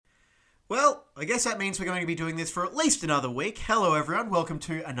Well, I guess that means we're going to be doing this for at least another week. Hello, everyone. Welcome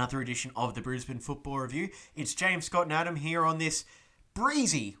to another edition of the Brisbane Football Review. It's James, Scott and Adam here on this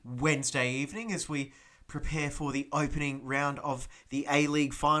breezy Wednesday evening as we prepare for the opening round of the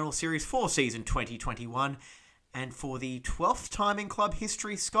A-League Final Series for season 2021. And for the 12th time in club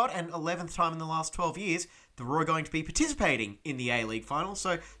history, Scott, and 11th time in the last 12 years, the Roar are going to be participating in the A-League Final.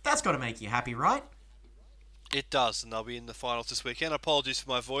 So that's got to make you happy, right? It does, and they'll be in the finals this weekend. Apologies for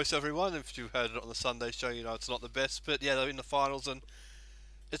my voice, everyone. If you heard it on the Sunday show, you know it's not the best. But yeah, they're in the finals, and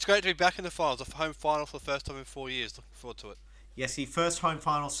it's great to be back in the finals. A home final for the first time in 4 years. Looking forward to it. Yes, the first home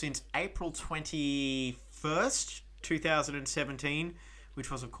final since April 21st, 2017, which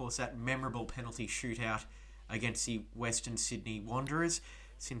was, of course, that memorable penalty shootout against the Western Sydney Wanderers.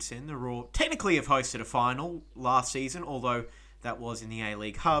 Since then, the Roar technically have hosted a final last season, although that was in the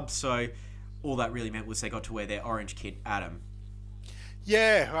A-League hub, so all that really meant was they got to wear their orange kit. Adam.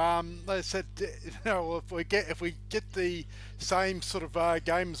 Yeah, they said, if we get the same sort of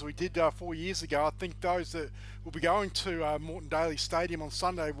games we did 4 years ago, I think those that will be going to Moreton Daily Stadium on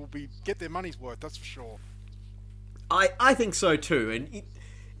Sunday will get their money's worth. That's for sure. I think so too, and it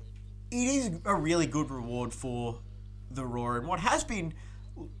is a really good reward for the Roar. And what has been,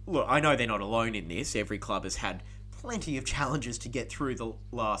 look, I know they're not alone in this. Every club has had plenty of challenges to get through the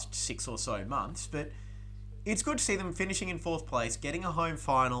last 6 or so months, but it's good to see them finishing in 4th place, getting a home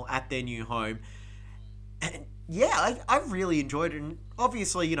final at their new home. And yeah, I've really enjoyed it. And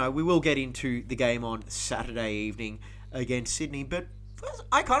obviously, you know, we will get into the game on Saturday evening against Sydney, but first,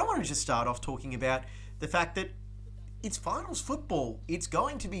 I kind of want to just start off talking about the fact that it's finals football. It's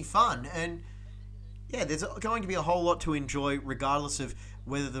going to be fun, and yeah, there's going to be a whole lot to enjoy regardless of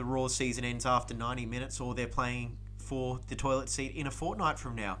whether the Raw season ends after 90 minutes or they're playing for the toilet seat in a fortnight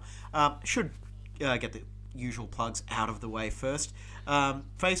from now. Should get the usual plugs out of the way first.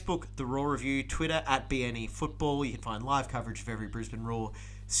 Facebook, The Raw Review, Twitter, @BNE Football. You can find live coverage of every Brisbane Raw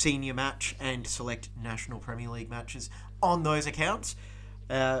senior match and select National Premier League matches on those accounts.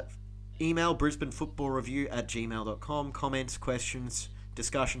 Email brisbanefootballreview@gmail.com. Comments, questions,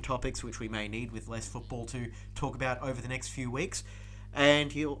 discussion topics which we may need with less football to talk about over the next few weeks.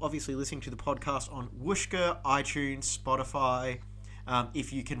 And you're obviously listening to the podcast on Whooshkaa, iTunes, Spotify.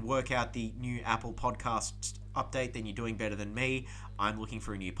 If you can work out the new Apple Podcasts update, then you're doing better than me. I'm looking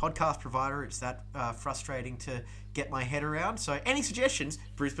for a new podcast provider. It's that frustrating to get my head around. So any suggestions,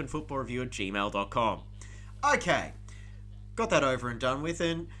 brisbanefootballreview@gmail.com. Okay, got that over and done with.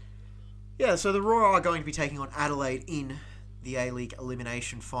 And yeah, so the Roar are going to be taking on Adelaide in the A-League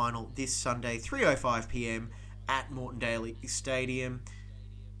Elimination Final this Sunday, 3:05pm at Moreton Daily Stadium.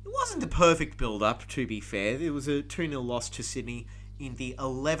 It wasn't the perfect build-up, to be fair. It was a 2-0 loss to Sydney in the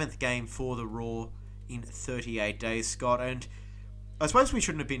 11th game for the Roar in 38 days, Scott. And I suppose we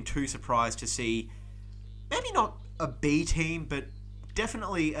shouldn't have been too surprised to see maybe not a B team, but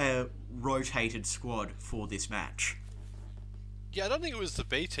definitely a rotated squad for this match. Yeah, I don't think it was the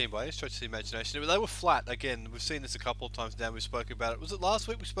B team by any stretch of the imagination. They were flat. Again, we've seen this a couple of times now. We spoke about it. Was it last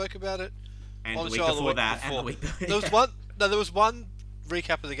week we spoke about it? And the week before that, and the week before. There was one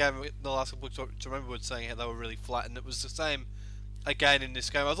recap of the game in the last couple of weeks. To remember saying how they were really flat, and it was the same again in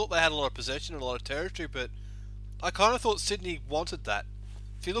this game. I thought they had a lot of possession and a lot of territory, but I kind of thought Sydney wanted that.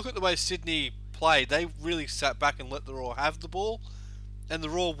 If you look at the way Sydney played, they really sat back and let the Raw have the ball, and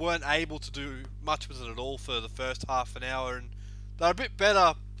the Raw weren't able to do much with it at all for the first half an hour, and they were a bit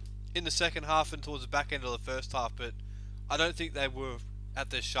better in the second half and towards the back end of the first half, but I don't think they were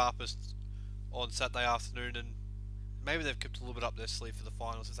at their sharpest on Saturday afternoon, and maybe they've kept a little bit up their sleeve for the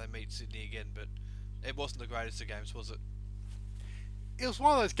finals if they meet Sydney again, but it wasn't the greatest of games, was it? It was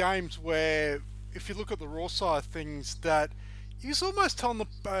one of those games where, if you look at the Raw side of things, that you was almost telling the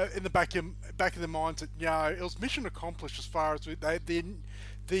in the back of their minds that it was mission accomplished as far as the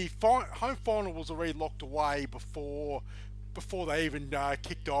home final was already locked away before they even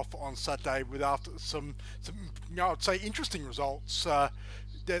kicked off on Saturday with after some I'd say interesting results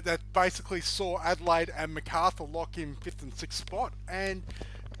that basically saw Adelaide and Macarthur lock in 5th and 6th spot. And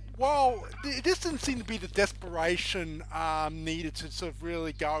while this didn't seem to be the desperation needed to sort of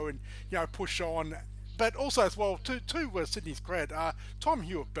really go and push on, but also as well to Sydney's credit, Tom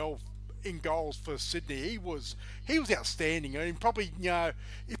Hewitt-Bell in goals for Sydney, he was outstanding, and probably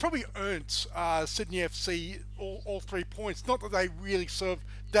he probably earned Sydney FC all 3 points. Not that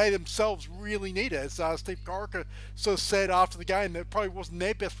they themselves really need it, as Steve Corica sort of said after the game, that it probably wasn't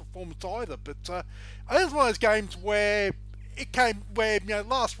their best performance either. But I think it's one of those games where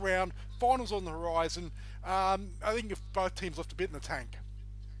last round, finals on the horizon. I think if both teams left a bit in the tank.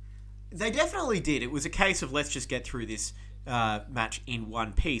 They definitely did. It was a case of let's just get through this match in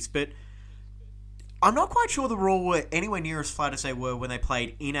one piece. But I'm not quite sure the Raw were anywhere near as flat as they were when they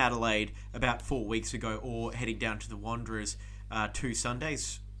played in Adelaide about 4 weeks ago, or heading down to the Wanderers 2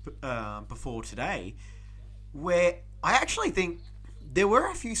 Sundays before today, where I actually think there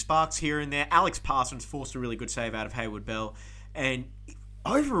were a few sparks here and there. Alex Parsons forced a really good save out of Hayward Bell, and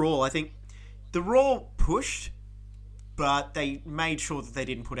overall, I think the Raw pushed, but they made sure that they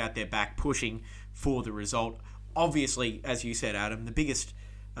didn't put out their back pushing for the result. Obviously, as you said, Adam, the biggest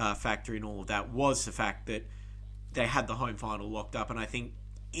factor in all of that was the fact that they had the home final locked up, and I think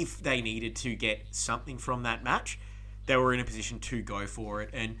if they needed to get something from that match, they were in a position to go for it.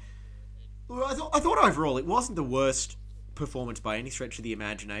 And I thought overall it wasn't the worst performance by any stretch of the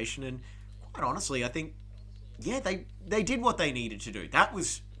imagination, and quite honestly, I think, yeah, they did what they needed to do. That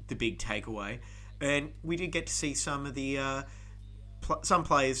was the big takeaway, and we did get to see some of the some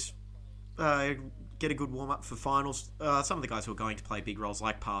players get a good warm-up for finals. Some of the guys who are going to play big roles,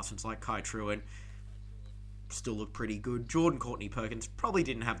 like Parsons, like Kai Truan, still look pretty good. Jordan Courtney-Perkins probably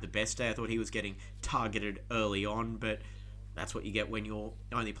didn't have the best day. I thought he was getting targeted early on, but that's what you get when you're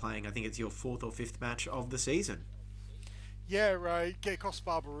only playing, I think it's your 4th or 5th match of the season. Yeah, Gekos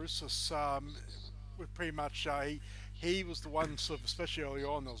Barbarouses, with pretty much he was the one, sort of, especially early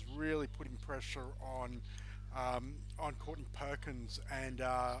on, that was really putting pressure on Courtney Perkins and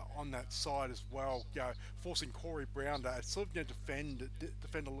on that side as well, forcing Corey Brown to sort of defend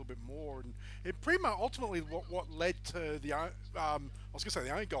a little bit more, and it pretty much ultimately what led to the I was going to say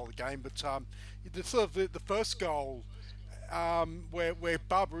the only goal of the game, but the first goal where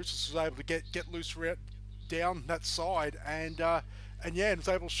Barbarouses was able to get loose down that side and was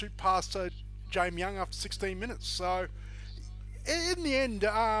able to shoot past James Young after 16 minutes. So in the end,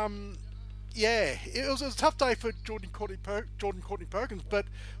 it was a tough day for Jordan Courtney Perkins. But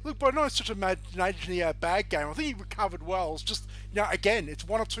look, by no stretch of imagination, he had a bad game. I think he recovered well. It's just, again, it's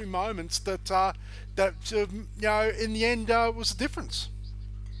one or two moments that in the end was the difference.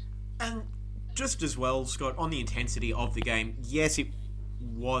 And just as well, Scott, on the intensity of the game, yes, it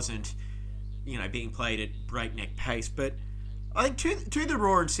wasn't, being played at breakneck pace, but I think to the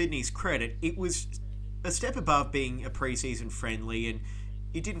Raw and Sydney's credit, it was a step above being a pre-season friendly, and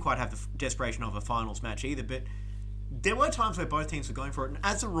it didn't quite have the desperation of a finals match either, but there were times where both teams were going for it, and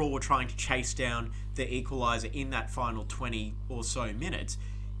as the Raw were trying to chase down the equaliser in that final 20 or so minutes,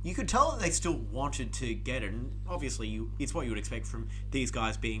 you could tell that they still wanted to get it, and obviously it's what you would expect from these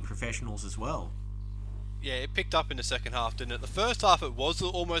guys being professionals as well. Yeah, it picked up in the second half, didn't it? The first half, it was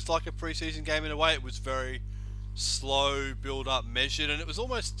almost like a pre-season game in a way. It was very slow, build-up, measured, and it was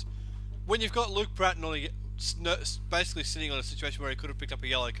almost, when you've got Luke Bratton basically sitting on a situation where he could have picked up a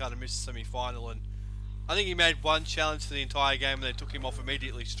yellow card and missed the semi-final, and I think he made one challenge for the entire game and they took him off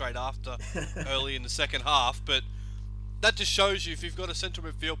immediately straight after, early in the second half. But that just shows you, if you've got a central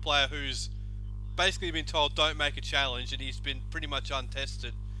midfield player who's basically been told don't make a challenge and he's been pretty much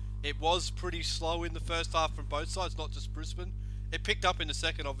untested. It was pretty slow in the first half from both sides, not just Brisbane. It picked up in the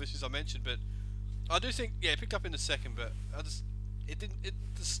second, obviously, as I mentioned, but I do think, it picked up in the second, but that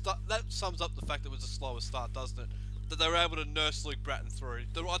sums up the fact that it was a slower start, doesn't it? That they were able to nurse Luke Bratton through.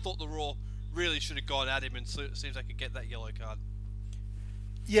 I thought the Raw really should have gone at him, and it seems they could get that yellow card.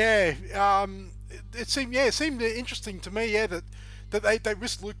 Yeah, it seemed interesting to me, that they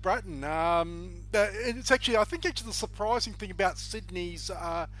risked Luke Bratton. It's actually, I think, the surprising thing about Sydney's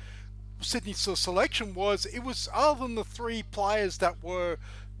selection was it was, other than the three players that were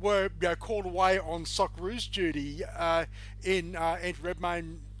called away on Socceroos duty in Andrew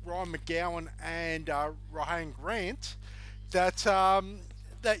Redmayne, Ryan McGowan, and Ryan Grant, that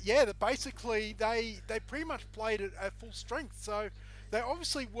basically they pretty much played it at full strength. So they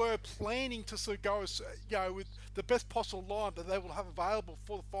obviously were planning to sort of go, with the best possible line that they will have available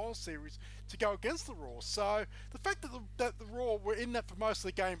for the final series to go against the Raw. So the fact that the Raw were in that for most of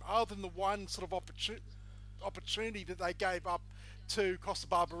the game, other than the one sort of opportunity that they gave up to Costa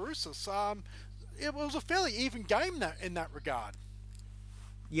Barbarouses, it was a fairly even game in that regard.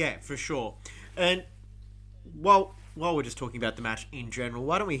 Yeah, for sure. And while we're just talking about the match in general,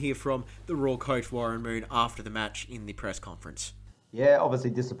 why don't we hear from the Raw coach Warren Moon after the match in the press conference? Yeah,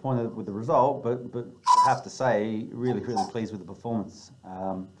 obviously disappointed with the result, but I have to say, really, really pleased with the performance.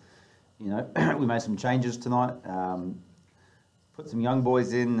 We made some changes tonight, put some young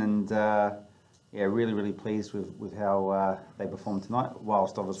boys in, and really, really pleased with how they performed tonight,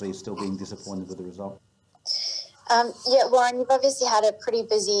 whilst obviously still being disappointed with the result. Warren, you've obviously had a pretty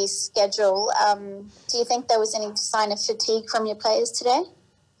busy schedule. Do you think there was any sign of fatigue from your players today?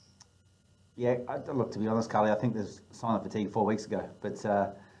 Yeah, look, to be honest, Carly, I think there's a sign of fatigue 4 weeks ago. But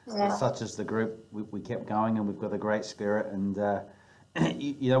such as the group, we kept going, and we've got a great spirit. And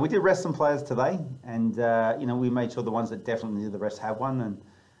we did rest some players today, and we made sure the ones that definitely needed the rest have one, and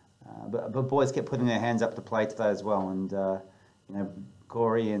but boys kept putting their hands up to play today as well, and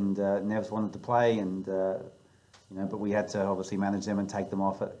Corey and Nevs wanted to play, and but we had to obviously manage them and take them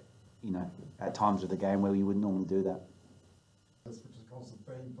off at times of the game where we wouldn't normally do that. Which is a constant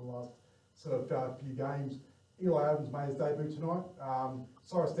theme for the last sort of few games. Eli Adams made his debut tonight.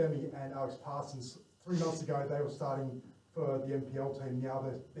 Cyrus Demi and Alex Parsons, 3 months ago they were starting for the NPL team. Now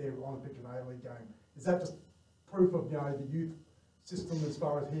they're on the pitch in an A-League game. Is that just proof of the youth system as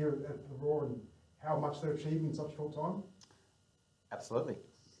far as here at the Roar and how much they're achieving in such a short time? Absolutely.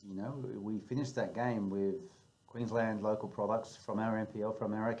 We finished that game with Queensland local products from our NPL,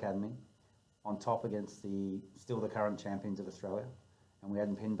 from our academy, on top against still the current champions of Australia, and we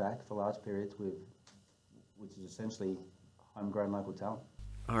hadn't pinned back for large periods which is essentially homegrown local talent.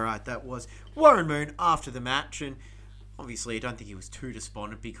 All right, that was Warren Moon after the match, and obviously I don't think he was too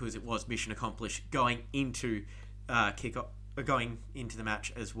despondent because it was mission accomplished going into going into the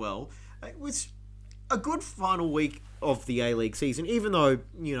match as well. It was a good final week of the A-League season, even though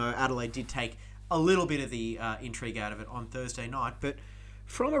Adelaide did take a little bit of the intrigue out of it on Thursday night. But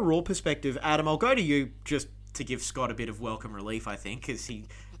from a Raw perspective, Adam, I'll go to you just to give Scott a bit of welcome relief, I think, as he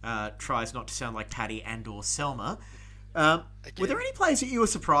tries not to sound like Paddy and/or Selma. Were there any plays that you were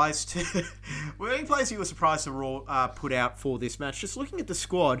surprised? Were there any plays that you were surprised the Raw put out for this match? Just looking at the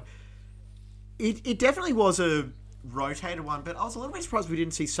squad, it definitely was a rotated one, but I was a little bit surprised we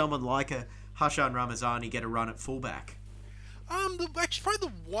didn't see someone like a Hashan Ramazani get a run at fullback. Actually, probably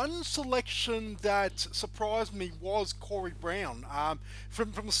the one selection that surprised me was Corey Brown.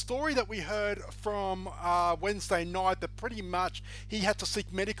 From the story that we heard from Wednesday night, that pretty much he had to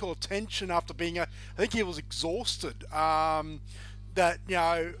seek medical attention after being, I think he was exhausted. At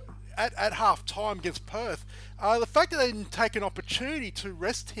half time against Perth, the fact that they didn't take an opportunity to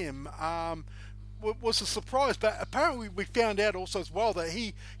rest him was a surprise, but apparently we found out also as well that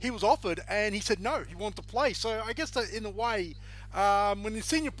he was offered and he said no, he wanted to play. So I guess that in a way, when the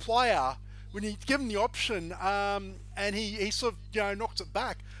senior player, when he's given the option and he sort of knocks it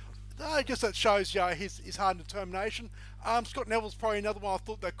back, I guess that shows his hard determination. Scott Neville's probably another one I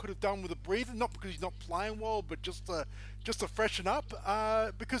thought they could have done with a breather, not because he's not playing well, but just to freshen up,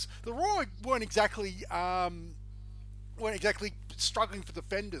 because the Roar weren't exactly struggling for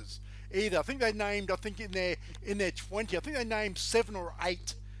defenders either. I think they named, in their 20, I think they named 7 or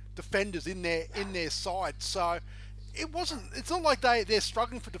 8 defenders in their side. So it's not like they're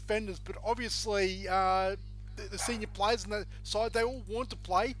struggling for defenders, but obviously the senior players in the side, they all want to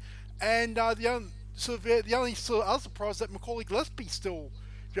play, and the only other surprise that Macaulay Gillespie still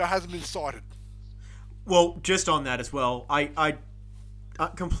hasn't been cited. Well, just on that as well, I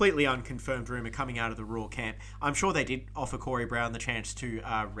completely unconfirmed rumour coming out of the Raw camp. I'm sure they did offer Corey Brown the chance to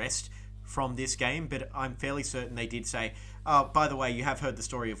rest from this game, but I'm fairly certain they did say, by the way, you have heard the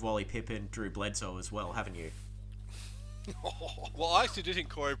story of Wally Pipp and Drew Bledsoe as well, haven't you? Well, I actually do think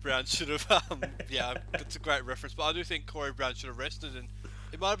Corey Brown should have, that's a great reference, but I do think Corey Brown should have rested, and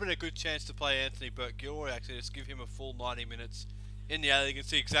it might have been a good chance to play Anthony Burke-Gilroy, actually, just give him a full 90 minutes in the A-League and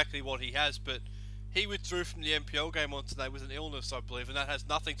see exactly what he has, but he withdrew from the NPL game on today with an illness, I believe, and that has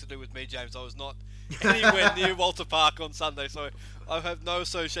nothing to do with me, James. I was not anywhere near Walter Park on Sunday, so I have no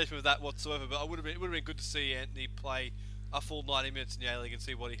association with that whatsoever, but it would have been good to see Anthony play a full 90 minutes in the A-League and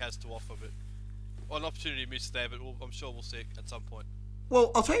see what he has to offer, but an opportunity missed there, but I'm sure we'll see it at some point.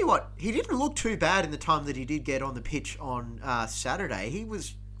 Well, I'll tell you what, he didn't look too bad in the time that he did get on the pitch on Saturday. He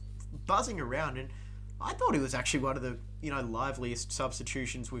was buzzing around, and I thought he was actually one of the liveliest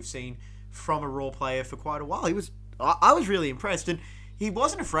substitutions we've seen from a Raw player for quite a while. I was really impressed, and he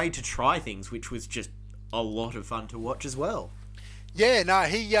wasn't afraid to try things, which was just a lot of fun to watch as well. Yeah, no,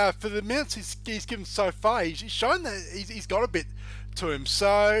 he for the minutes he's given so far, he's shown that he's got a bit to him.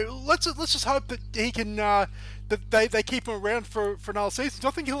 So let's just hope that he can that they keep him around for another season.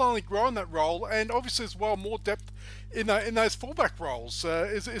 I think he'll only grow in that role, and obviously as well more depth in those fullback roles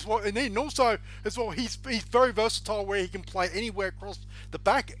is what they need. And also as well, he's very versatile where he can play anywhere across the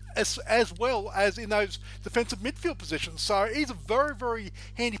back as well as in those defensive midfield positions. So he's a very, very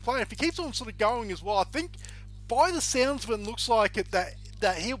handy player. If he keeps on sort of going as well, I think by the sounds of it, looks like it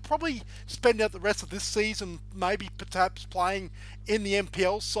that he'll probably spend out the rest of this season, maybe perhaps playing in the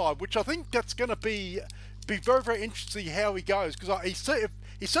NPL side, which I think that's going to be very, very interesting how he goes, because he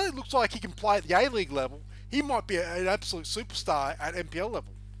certainly looks like he can play at the A-League level. He might be an absolute superstar at NPL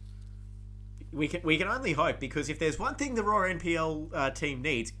level. We can only hope, because if there's one thing the Raw NPL team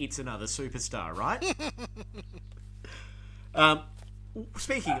needs, it's another superstar, right?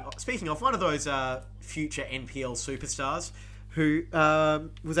 Speaking of one of those future NPL superstars, who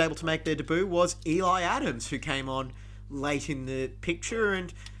was able to make their debut was Eli Adams, who came on late in the picture.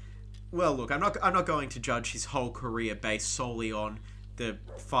 And, well, look, I'm not going to judge his whole career based solely on the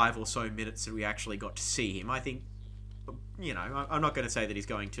 5 or so minutes that we actually got to see him. I think, you know, I'm not going to say that he's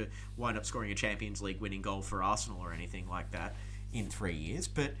going to wind up scoring a Champions League winning goal for Arsenal or anything like that in 3 years.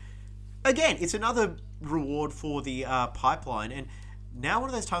 But, again, it's another reward for the pipeline. And now one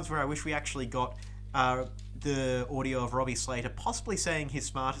of those times where I wish we actually got the audio of Robbie Slater possibly saying his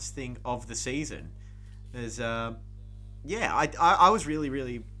smartest thing of the season. There's, I was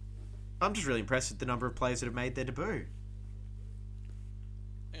really, I'm just really impressed with the number of players that have made their debut.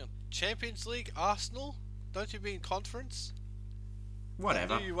 Hang on. Champions League, Arsenal? Don't you mean conference?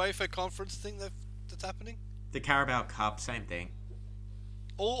 Whatever. The new UEFA conference thing that's happening? The Carabao Cup, same thing.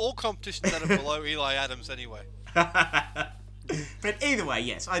 All competitions that are below Eli Adams anyway. But either way,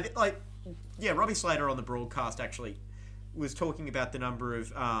 yes. Robbie Slater on the broadcast actually was talking about the number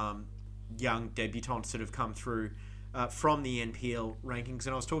of young debutants that have come through from the NPL rankings,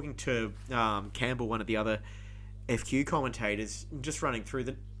 and I was talking to Campbell, one of the other FQ commentators, just running through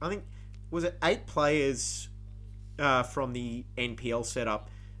the. I think was it 8 players from the NPL setup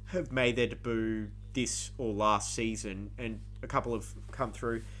have made their debut this or last season, and a couple have come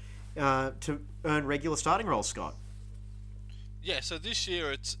through to earn regular starting roles, Scott. Yeah, so this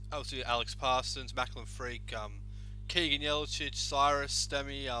year it's obviously Alex Parsons, Macklin Freak, Keegan Jelicic, Cyrus,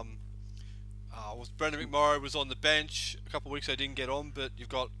 Stemi, Brendan McMorrow was on the bench. A couple of weeks I didn't get on, but you've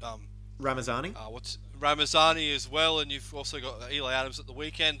got Ramazani. Ramazani as well, and you've also got Eli Adams at the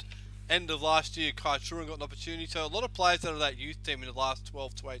weekend. End of last year, Kai Truran got an opportunity. So a lot of players out of that youth team in the last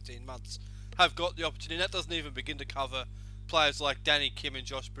 12 to 18 months have got the opportunity. And that doesn't even begin to cover players like Danny Kim and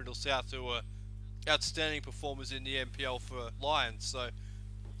Josh Brindle-South, who are outstanding performers in the NPL for Lions. So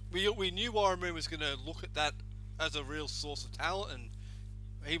we knew Warren Moon was going to look at that as a real source of talent, and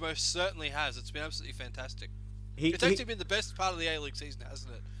he most certainly has. It's been absolutely fantastic. It's actually been the best part of the A-League season,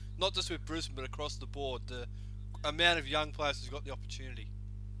 hasn't it? Not just with Brisbane, but across the board. The amount of young players who's got the opportunity.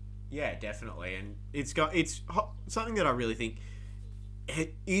 Yeah, definitely, and it's something that I really think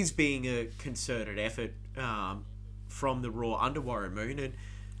is being a concerted effort from the Raw under Warren Moon, and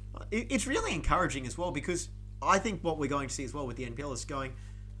it's really encouraging as well, because I think what we're going to see as well with the NPL is going,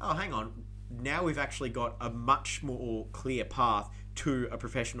 oh, hang on, now we've actually got a much more clear path to a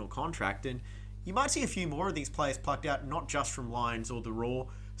professional contract, and you might see a few more of these players plucked out, not just from Lions or the Raw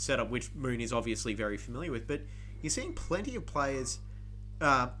setup, which Moon is obviously very familiar with, but you're seeing plenty of players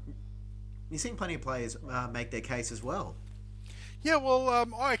make their case as well. Yeah, well,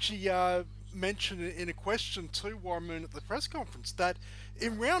 I actually mentioned in a question to Warren Moon at the press conference that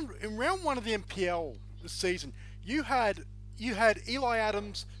in round 1 of the NPL this season, you had Eli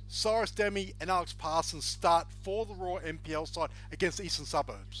Adams, Cyrus Demi, and Alex Parsons start for the Raw NPL side against the Eastern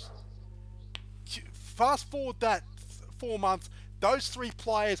Suburbs. Fast forward that 4 months, those 3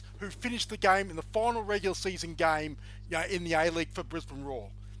 players who finished the game in the final regular season game, in the A-League for Brisbane Raw.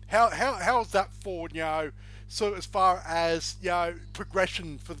 How is that forward, so as far as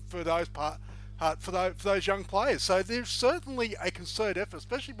progression for those for those young players? So there's certainly a concerted effort,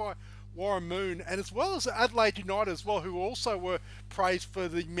 especially by Warren Moon, and as well as Adelaide United as well, who also were praised for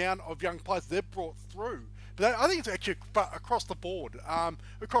the amount of young players they've brought through. But I think it's actually across the board,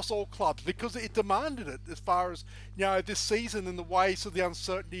 across all clubs, because it demanded it as far as this season and the ways of the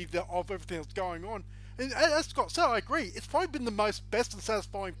uncertainty of everything that's going on. And as Scott said, I agree. It's probably been the best and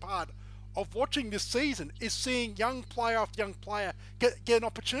satisfying part of watching this season is seeing young player after young player get an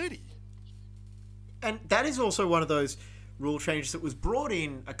opportunity. And that is also one of those rule changes that was brought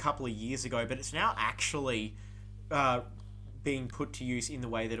in a couple of years ago, but it's now actually being put to use in the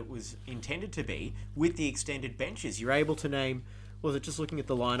way that it was intended to be with the extended benches. You're able to name, just looking at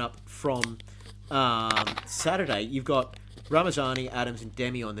the lineup from Saturday, you've got Ramazani, Adams, and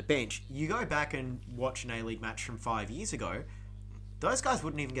Demi on the bench. You go back and watch an A-League match from 5 years ago, those guys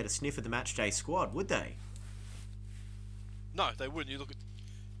wouldn't even get a sniff of the matchday squad, would they? No, they wouldn't. You look at,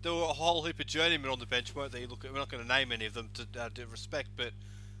 there were a whole heap of journeymen on the bench, weren't they? We're not going to name any of them to respect, but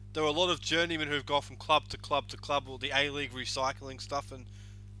there were a lot of journeymen who've gone from club to club to club, or the A-League recycling stuff, and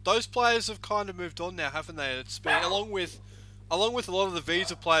those players have kind of moved on now, haven't they? It's been along with a lot of the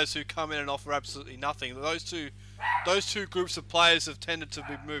visa players who come in and offer absolutely nothing. Those two groups of players have tended to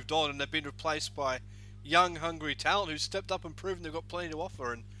be moved on, and they've been replaced by young, hungry talent who's stepped up and proven they've got plenty to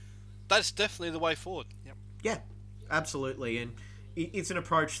offer, and that's definitely the way forward. Yep. Yeah, absolutely, and it's an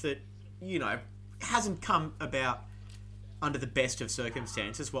approach that hasn't come about under the best of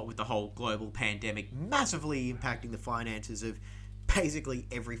circumstances, what with the whole global pandemic massively impacting the finances of basically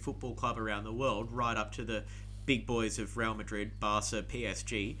every football club around the world, right up to the big boys of Real Madrid, Barca,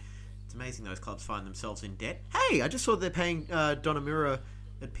 PSG. It's amazing those clubs find themselves in debt. Hey, I just saw they're paying Donnarumma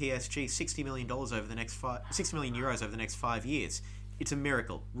at PSG $60 million over the next 6 million euros over the next 5 years. It's a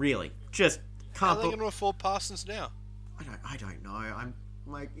miracle, really. Just How can't. are they going to afford Parsons now? I don't know. I'm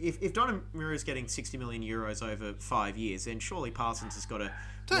like, if Donnarumma is getting 60 million euros over 5 years, then surely Parsons has got to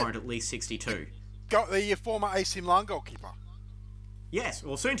warrant at least 62. Got the former AC Milan goalkeeper. Yes,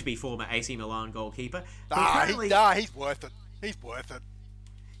 well, soon to be former AC Milan goalkeeper. He's worth it. He's worth it.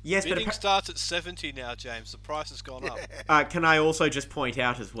 Yes, Bidding but starts at 70 now, James. The price has gone up. can I also just point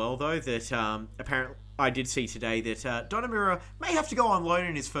out as well, though, that apparently I did see today that Donnarumma may have to go on loan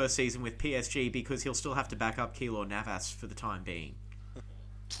in his first season with PSG because he'll still have to back up Keylor Navas for the time being.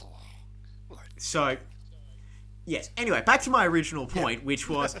 So, yes. Anyway, back to my original point, which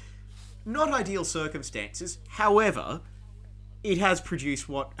was not ideal circumstances. However, it has produced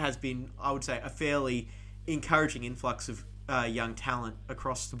what has been, I would say, a fairly encouraging influx of young talent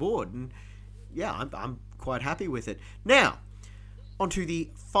across the board. And yeah, I'm quite happy with it. Now, onto the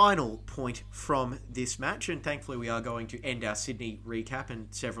final point from this match, and thankfully we are going to end our Sydney recap and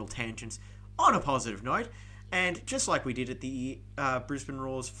several tangents on a positive note. And just like we did at the Brisbane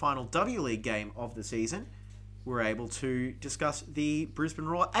Roar's final W League game of the season, we're able to discuss the Brisbane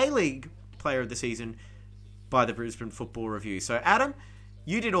Roar A-League Player of the Season by the Brisbane Football Review. So Adam,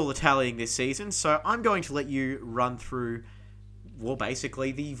 you did all the tallying this season, so I'm going to let you run through, well,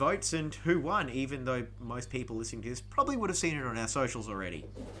 basically the votes and who won, even though most people listening to this probably would have seen it on our socials already.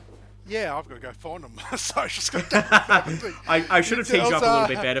 Yeah, I've got to go find them. So I should have teed you up a little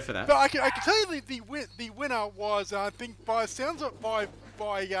bit better for that. But I can tell you the winner was, I think, by sounds of by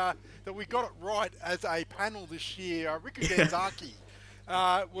that we got it right as a panel this year. Riku Ganzaki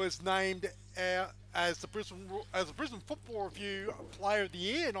was named as the Brisbane Football Review Player of the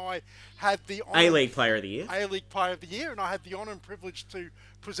Year, and I had the A-League Player of the Year. A-League Player of the Year, and I had the honour and privilege to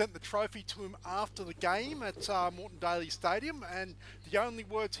present the trophy to him after the game at Moreton Daily Stadium, and the only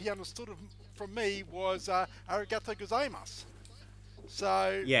words he understood from me was "arigato gozaimasu."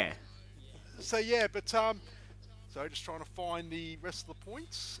 So yeah, but so just trying to find the rest of the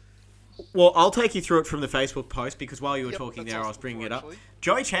points. Well, I'll take you through it from the Facebook post because while you were talking there, I was bringing it up. Actually.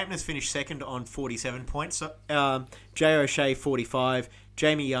 Joey Champness finished second on 47 points. So, Jay O'Shea 45,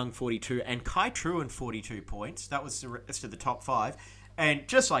 Jamie Young 42, and Kai Truan 42 points. That was the rest of the top five. And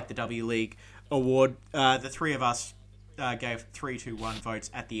just like the W League award, the three of us gave 3-2-1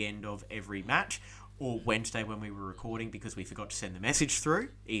 votes at the end of every match, or Wednesday when we were recording because we forgot to send the message through,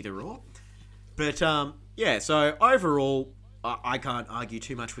 either or. But yeah, so overall, I can't argue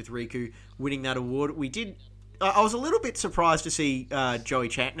too much with Riku winning that award. We did. I was a little bit surprised to see Joey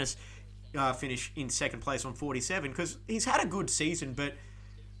Champness finish in second place on 47 because he's had a good season, but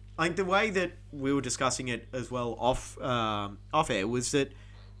I think the way that we were discussing it as well off air was that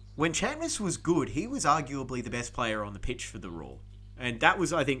when Champness was good, he was arguably the best player on the pitch for the Roar, and that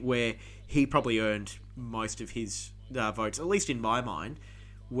was, I think, where he probably earned most of his votes, at least in my mind.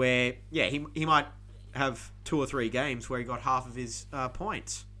 Where he might have 2 or 3 games where he got half of his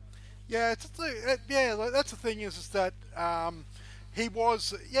points. Yeah, that's the thing is that he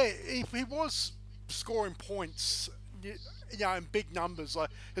was scoring points, in big numbers. Like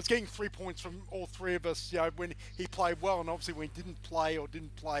it's getting 3 points from all three of us, when he played well, and obviously when he didn't play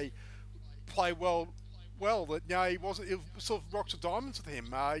well, that he wasn't. It was sort of rocks and diamonds with him.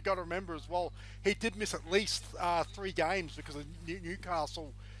 You got to remember as well, he did miss at least 3 games because of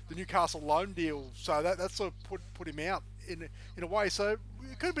Newcastle. The Newcastle loan deal, so that sort of put him out in a way. So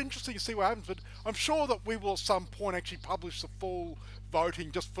it could be interesting to see what happens. But I'm sure that we will at some point actually publish the full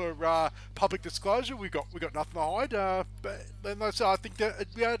voting just for public disclosure. We got nothing to hide. But so I think that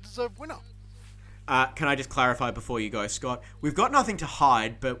we are a deserved winner. Can I just clarify before you go, Scott? We've got nothing to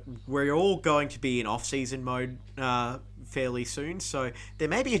hide, but we're all going to be in off-season mode fairly soon. So there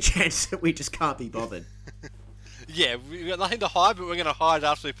may be a chance that we just can't be bothered. Yeah, we've got nothing to hide, but we're going to hide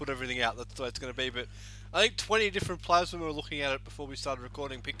after we put everything out. That's the way it's going to be. But I think 20 different players, when we were looking at it before we started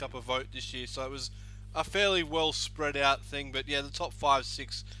recording, picked up a vote this year. So it was a fairly well spread out thing. But yeah, the top 5,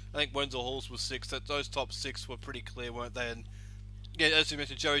 6, I think Wenzel Halls was 6. Those top 6 were pretty clear, weren't they? And yeah, as you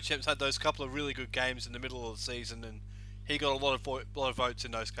mentioned, Joey Champs had those couple of really good games in the middle of the season, and he got a lot of votes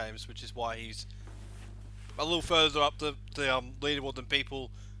in those games, which is why he's a little further up the leaderboard than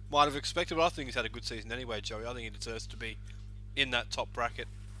people might have expected, but I think he's had a good season anyway, Joey. I think he deserves to be in that top bracket.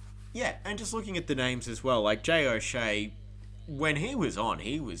 Yeah, and just looking at the names as well, like Jay O'Shea, when he was on,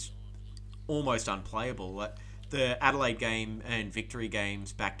 he was almost unplayable. Like the Adelaide game and Victory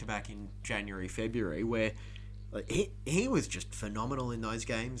games back-to-back in January, February, where he was just phenomenal in those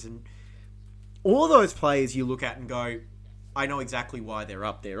games, and all those players you look at and go, I know exactly why they're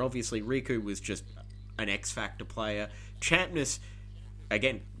up there. Obviously, Riku was just an X-Factor player. Champness,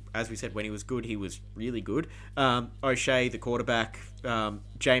 again, as we said, when he was good, he was really good. O'Shea, the quarterback.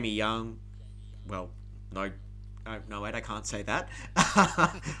 Jamie Young, well, no, wait, I can't say that.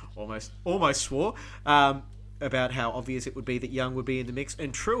 almost swore about how obvious it would be that Young would be in the mix.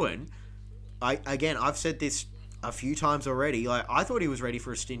 And Trewin, I've said this a few times already. Like, I thought he was ready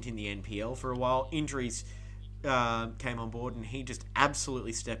for a stint in the NPL for a while. Injuries came on board, and he just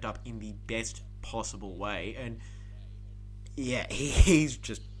absolutely stepped up in the best possible way. And yeah, he's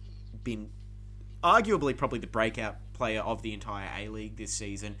just been arguably probably the breakout player of the entire A-League this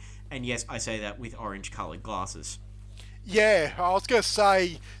season. And yes, I say that with orange-coloured glasses. Yeah, I was going to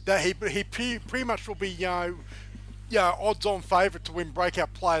say that he pretty much will be, odds-on favourite to win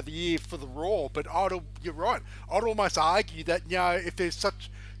Breakout Player of the Year for the Raw. But you're right. I'd almost argue that if there's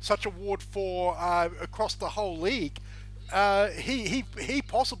such award for across the whole league, he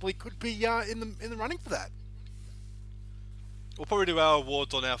possibly could be in the running for that. We'll probably do our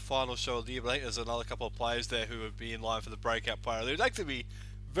awards on our final show of the year, but I think there's another couple of players there who would be in line for the breakout player. It would actually be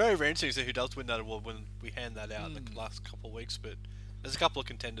very, very interesting to see who does win that award when we hand that out in the last couple of weeks, but there's a couple of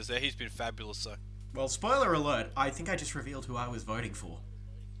contenders there. He's been fabulous, so. Well, spoiler alert, I think I just revealed who I was voting for.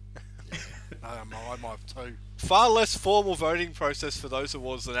 I might have too. Far less formal voting process for those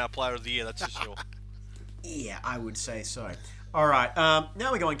awards than our player of the year, that's for sure. Yeah, I would say so. Alright,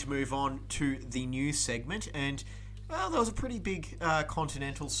 now we're going to move on to the news segment, and well, there was a pretty big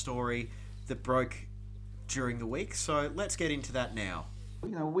Continental story that broke during the week, so let's get into that now.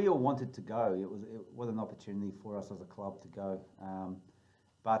 We all wanted to go. It was an opportunity for us as a club to go.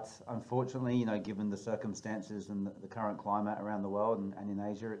 But unfortunately, given the circumstances and the current climate around the world and in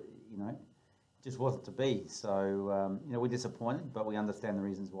Asia, it just wasn't to be. So, we're disappointed, but we understand the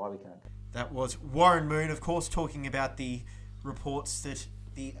reasons why we can't go. That was Warren Moon, of course, talking about the reports that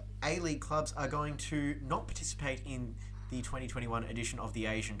the A-League clubs are going to not participate in the 2021 edition of the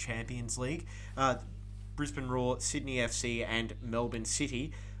Asian Champions League. Brisbane Roar, Sydney FC and Melbourne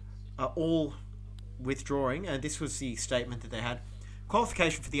City are all withdrawing, and this was the statement that they had.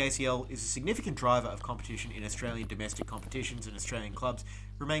 Qualification for the ACL is a significant driver of competition in Australian domestic competitions, and Australian clubs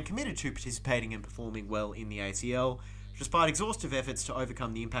remain committed to participating and performing well in the ACL. Despite exhaustive efforts to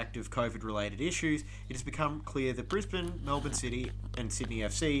overcome the impact of COVID-related issues, it has become clear that Brisbane, Melbourne City and Sydney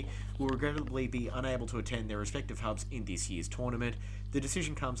FC will regrettably be unable to attend their respective hubs in this year's tournament. The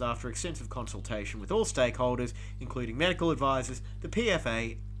decision comes after extensive consultation with all stakeholders, including medical advisors, the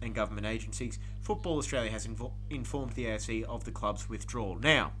PFA and government agencies. Football Australia has informed the AFC of the club's withdrawal.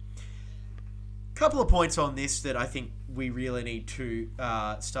 Now, a couple of points on this that I think we really need to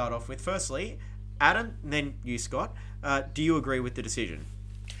start off with. Firstly, Adam, and then you, Scott, do you agree with the decision?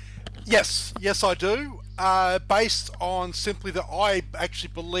 Yes, I do. Based on simply that I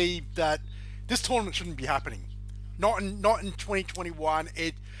actually believe that this tournament shouldn't be happening. Not in 2021.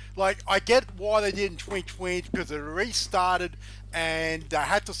 I get why they did in 2020 because it already started and they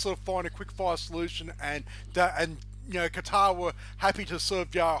had to sort of find a quick fire solution, and Qatar were happy to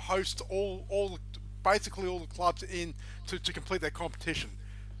sort of host basically all the clubs in to complete their competition.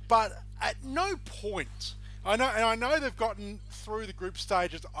 But at no point, I know they've gotten through the group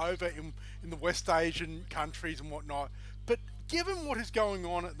stages over in the West Asian countries and whatnot, but given what is going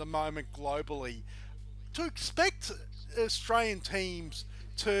on at the moment globally, to expect Australian teams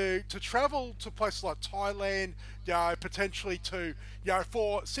to travel to places like Thailand, potentially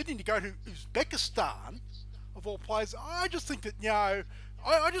for Sydney to go to Uzbekistan, of all places, I just think that,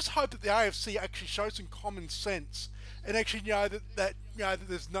 I just hope that the AFC actually shows some common sense and actually that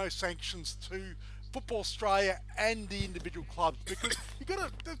there's no sanctions to Football Australia and the individual clubs, because they've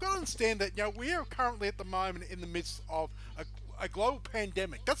got to understand that we are currently at the moment in the midst of a global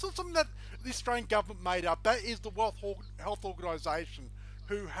pandemic. That's not something that the Australian government made up. That is the World Health Organization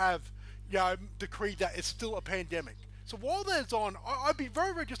who have decreed that it's still a pandemic. So while that's on, I'd be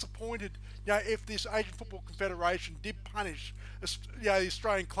very, very disappointed if this Asian Football Confederation did punish the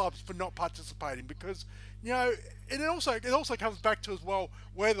Australian clubs for not participating, because it also comes back to as well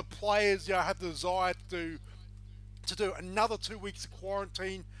where the players have the desire to do another 2 weeks of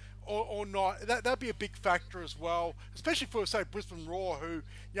quarantine or not. That'd be a big factor as well, especially for, say, Brisbane Roar, who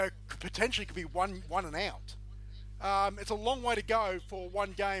potentially could be one and out. It's a long way to go for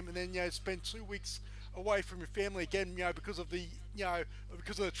one game, and then spend 2 weeks away from your family again, because of the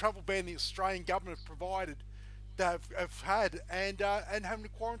travel ban the Australian government have provided, that have had, and having to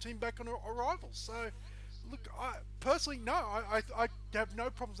quarantine back on arrival. So, look, I have no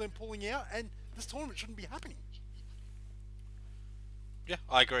problems them pulling out, and this tournament shouldn't be happening. Yeah,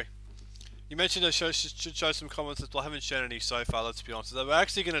 I agree. You mentioned they should show some common sense. Well, I haven't shown any so far, let's be honest. If they were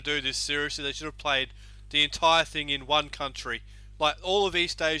actually going to do this seriously, they should have played the entire thing in one country. Like, all of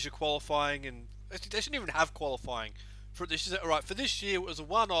East Asia qualifying, and they shouldn't even have qualifying. For this, alright, for this year, it was a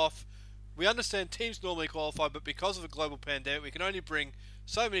one-off. We understand teams normally qualify, but because of a global pandemic, we can only bring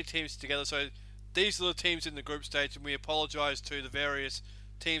so many teams together. So these are the teams in the group stage, and we apologise to the various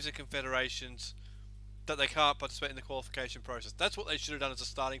teams and confederations that they can't participate in the qualification process. That's what they should have done as a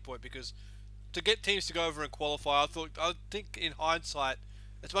starting point, because to get teams to go over and qualify, I think in hindsight,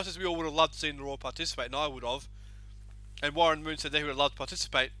 as much as we all would have loved seeing the Raw participate, and I would have, and Warren Moon said they would have loved to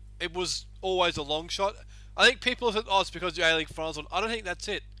participate, it was always a long shot. I think people have said, oh, it's because the A-League finals on. I don't think that's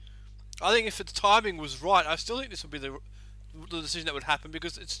it. I think if its timing was right, I still think this would be the decision that would happen,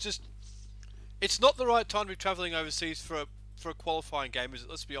 because it's not the right time to be travelling overseas for a qualifying game, is it?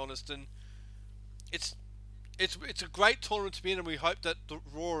 Let's be honest. And it's a great tournament to be in, and we hope that the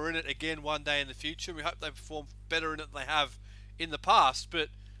Raw are in it again one day in the future. We hope they perform better in it than they have in the past, but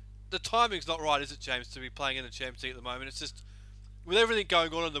the timing's not right, is it, James, to be playing in the Champions League at the moment? It's just, with everything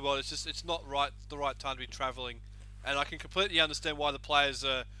going on in the world, it's not the right time to be travelling, and I can completely understand why the players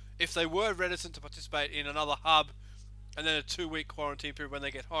are, if they were reticent to participate in another hub and then a 2-week quarantine period when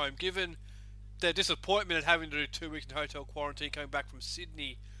they get home, given their disappointment at having to do 2 weeks in hotel quarantine coming back from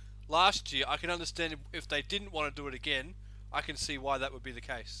Sydney last year, I can understand if they didn't want to do it again. I can see why that would be the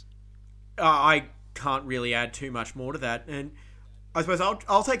case. I can't really add too much more to that, and I suppose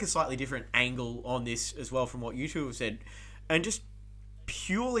I'll take a slightly different angle on this as well from what you two have said, and just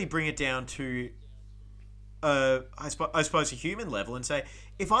purely bring it down to I suppose a human level, and say,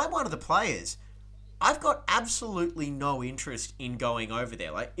 if I'm one of the players, I've got absolutely no interest in going over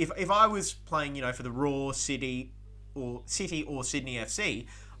there. Like, if I was playing, for the Raw City or Sydney FC,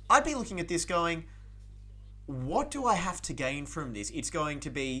 I'd be looking at this going, what do I have to gain from this? It's going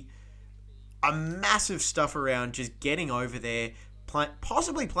to be a massive stuff around just getting over there,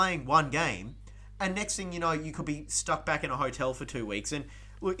 possibly playing one game, and next thing you know, you could be stuck back in a hotel for 2 weeks. And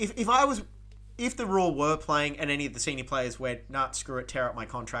look, if the Raw were playing and any of the senior players went, nah, screw it, tear up my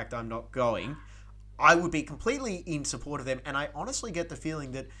contract, I'm not going, I would be completely in support of them. And I honestly get the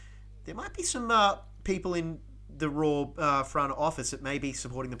feeling that there might be some people in the Raw front office that may be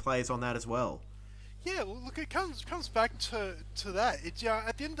supporting the players on that as well. Yeah, well, look, it comes back to that. It's,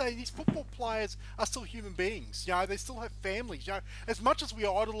 at the end of the day, these football players are still human beings. They still have families. As much as we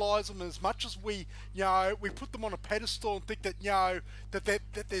idolise them, as much as we put them on a pedestal and think that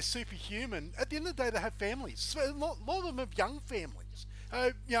that they're superhuman, at the end of the day, they have families. So a lot of them have young families.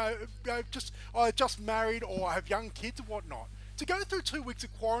 Just married or have young kids and whatnot. To go through 2 weeks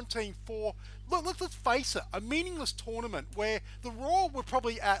of quarantine for, let's face it, a meaningless tournament where the Raw were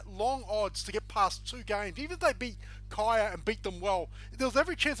probably at long odds to get past 2 games. Even if they beat Kaya and beat them well, there was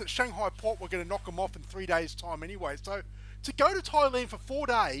every chance that Shanghai Port were going to knock them off in 3 days' time anyway. So to go to Thailand for 4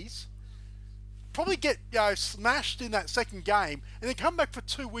 days, probably get smashed in that second game, and then come back for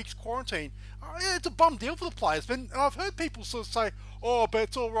 2 weeks quarantine, it's a bum deal for the players. And I've heard people sort of say, oh, but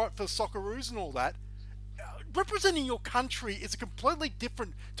it's all right for Socceroos and all that. Representing your country is a completely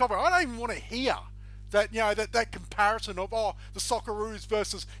different topic. I don't even want to hear that that comparison of the Socceroos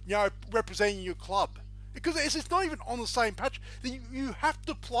versus representing your club, because it's not even on the same patch. You have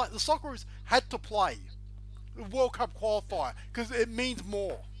to play. The Socceroos had to play the World Cup qualifier because it means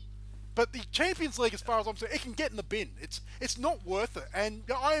more. But the Champions League, as far as I'm saying, it can get in the bin. It's not worth it, and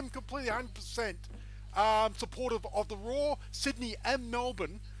I am completely 100% supportive of the Raw, Sydney and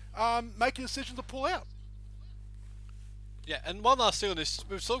Melbourne making a decision to pull out. Yeah, and one last thing on this.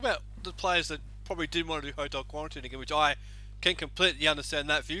 We've talked about the players that probably didn't want to do hotel quarantine again, which I can completely understand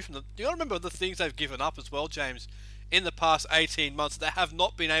that view from them. You got to remember the things they've given up as well, James, in the past 18 months that they have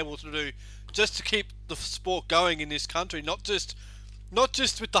not been able to do just to keep the sport going in this country. Not just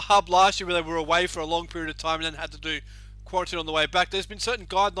with the hub last year where they were away for a long period of time and then had to do quarantine on the way back. There's been certain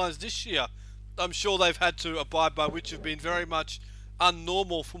guidelines this year I'm sure they've had to abide by, which have been very much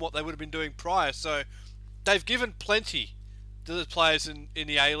unnormal from what they would have been doing prior. So they've given plenty to the players in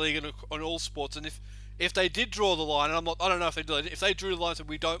the A-League and on all sports, and if they did draw the line, and I don't know if they did, if they drew the line and said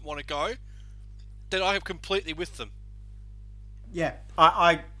we don't want to go, then I am completely with them. Yeah,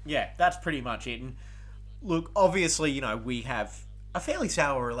 yeah, that's pretty much it. And look, obviously, we have a fairly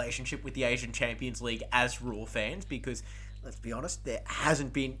sour relationship with the Asian Champions League as Raw fans, because let's be honest, there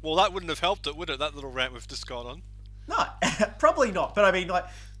hasn't been. Well, that wouldn't have helped it, would it? That little rant we've just gone on. No, probably not. But I mean,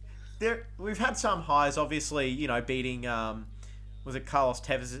 we've had some highs, obviously, beating, was it Carlos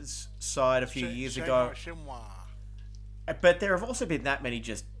Tevez's side a few years ago? But there have also been that many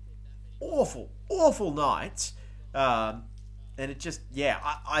just awful, awful nights. And it just,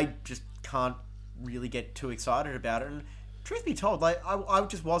 I just can't really get too excited about it. And truth be told, like I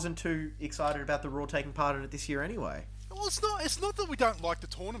just wasn't too excited about the Raw taking part in it this year anyway. Well, it's not. It's not that we don't like the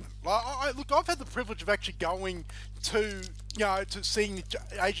tournament. Like, look, I've had the privilege of actually going to, to seeing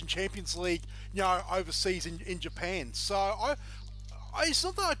the Asian Champions League, overseas in Japan. So it's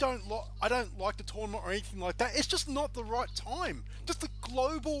not that I don't like the tournament or anything like that. It's just not the right time. Just the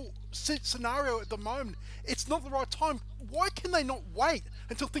global scenario at the moment. It's not the right time. Why can they not wait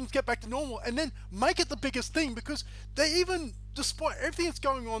until things get back to normal and then make it the biggest thing? Because they even, despite everything that's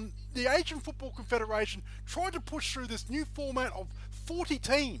going on, the Asian Football Confederation tried to push through this new format of 40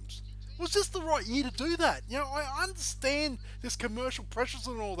 teams. Was this the right year to do that? I understand there's commercial pressures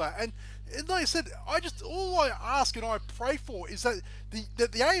and all that, and like I said, all I ask and I pray for is that the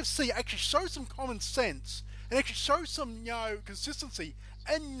AFC actually show some common sense and actually show some consistency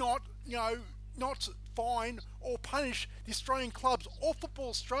and not fine or punish the Australian clubs or Football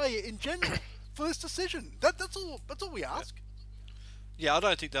Australia in general for this decision. That's all we ask. Yeah, I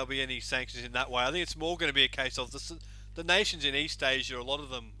don't think there'll be any sanctions in that way. I think it's more going to be a case of the nations in East Asia, a lot of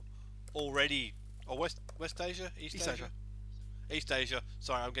them already, or West Asia? East Asia.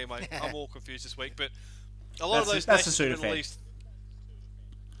 Sorry, I'm all confused this week, but a lot of those nations in the Middle East.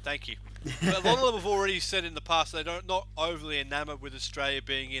 Thank you. But a lot of them have already said in the past they're not overly enamoured with Australia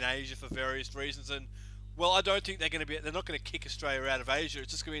being in Asia for various reasons, and well, I don't think they're not going to kick Australia out of Asia.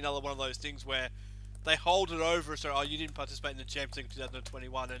 It's just going to be another one of those things where they hold it over. So, you didn't participate in the Champions League in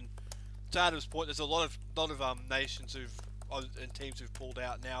 2021, and to Adam's point, there's a lot of nations and teams who've pulled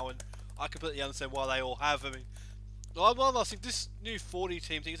out now, and I completely understand why they all have. I mean, one last thing, this new 40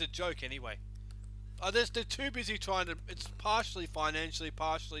 team thing is a joke anyway. They're too busy it's partially financially,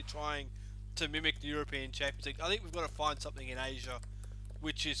 partially trying to mimic the European Champions League. I think we've got to find something in Asia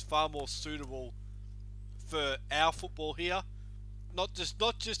which is far more suitable for our football here. Not just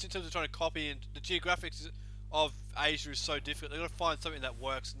in terms of trying to copy, and the geographics of Asia is so different. They've got to find something that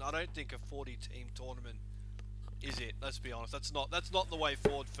works, and I don't think a 40-team tournament is it. Let's be honest. That's not the way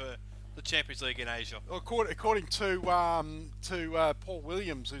forward for the Champions League in Asia. According to Paul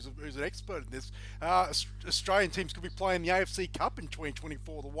Williams, who's an expert in this, Australian teams could be playing the AFC Cup in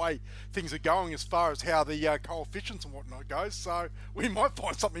 2024. The way things are going, as far as how the coefficients and whatnot goes, so we might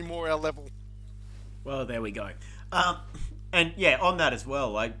find something more our level. Well, there we go. And yeah, on that as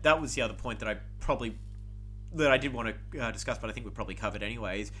well, that was the other point that I did want to discuss, but I think we probably covered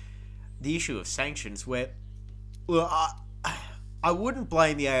anyway, is the issue of sanctions, where, well, I wouldn't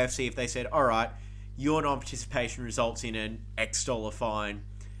blame the AFC if they said, all right, your non-participation results in an X dollar fine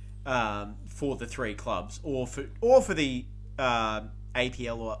for the three clubs, or for the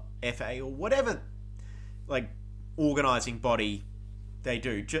APL or FA or whatever, organising body they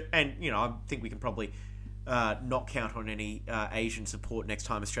do. And, I think we can probably not count on any Asian support next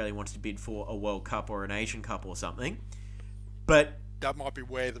time Australia wants to bid for a World Cup or an Asian Cup or something. But that might be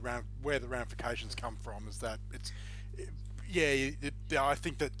where the ramifications come from. Is that I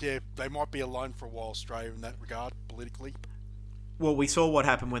think that they might be alone for a while, Australia, in that regard politically. Well, we saw what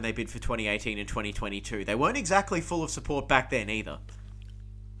happened when they bid for 2018 and 2022. They weren't exactly full of support back then either.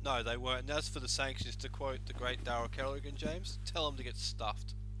 No, they weren't. And as for the sanctions, to quote the great Darryl Kerrigan, James, tell them to get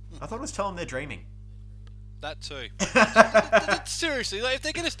stuffed. I thought it was tell them they're dreaming. That too. Seriously, if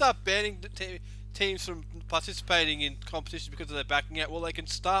they're going to start banning teams from participating in competitions because of their backing out, well, they can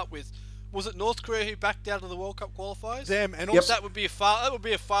start with, was it North Korea who backed out of the World Cup qualifiers? Them, and also that would be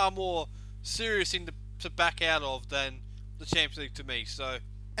a far more serious thing to back out of than the Champions League to me. So.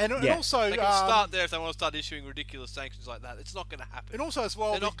 And also, they can start there if they want to start issuing ridiculous sanctions like that. It's not going to happen. And also, as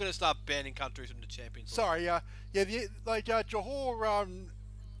well, they're not going to start banning countries from the Champions League. Sorry, Johor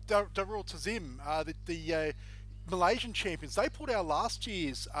Darul Ta'zim, the Malaysian champions, they pulled out last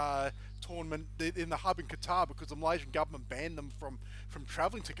year's tournament in the hub in Qatar because the Malaysian government banned them from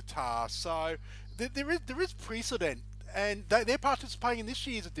travelling to Qatar. So there is precedent, and they're participating in this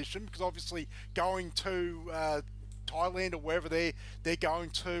year's edition because obviously going to Thailand or wherever they're going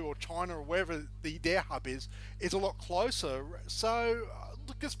to, or China or wherever their hub is a lot closer. So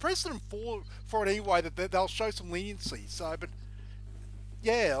look, there's precedent for it anyway that they'll show some leniency. So, but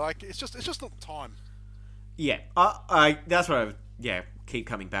yeah, it's just not the time. Yeah, I that's what I keep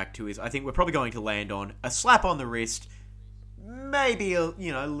coming back to, is I think we're probably going to land on a slap on the wrist, maybe a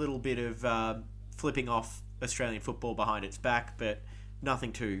little bit of flipping off Australian football behind its back, but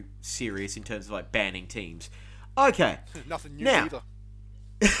nothing too serious in terms of banning teams. Okay. Nothing new now,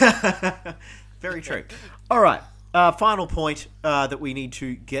 either. Very true. All right. Final point that we need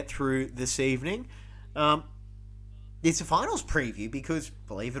to get through this evening. It's a finals preview because,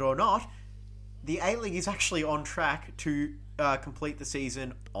 believe it or not, the A-League is actually on track to complete the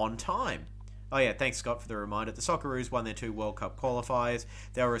season on time. Oh yeah, thanks Scott for the reminder. The Socceroos won their 2 World Cup qualifiers.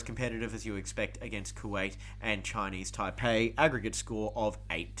 They were as competitive as you expect against Kuwait and Chinese Taipei. Aggregate score of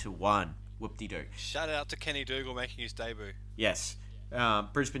 8-1. Whoop-de-doo. Shout out to Kenny Dougal making his debut. Yes.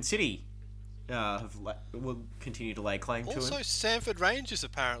 Brisbane City will continue to lay claim to him. Also, Sanford Rangers,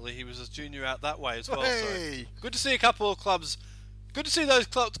 apparently. He was a junior out that way as well. Hey! So good to see a couple of clubs. Good to see those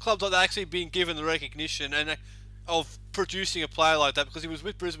clubs like that actually being given the recognition and of producing a player like that, because he was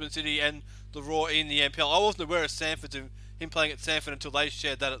with Brisbane City and the Raw in the NPL. I wasn't aware of Sanford and him playing at Sanford until they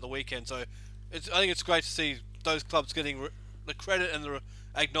shared that at the weekend. So I think it's great to see those clubs getting the credit and the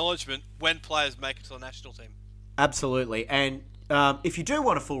acknowledgement when players make it to the national team. Absolutely. And if you do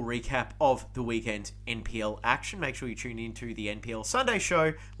want a full recap of the weekend's NPL action, make sure you tune into the NPL Sunday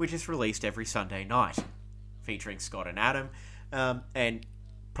show, which is released every Sunday night, featuring Scott and Adam. And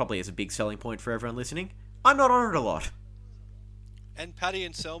probably as a big selling point for everyone listening, I'm not on it a lot. And Paddy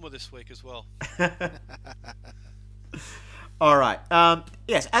and Selma this week as well. All right.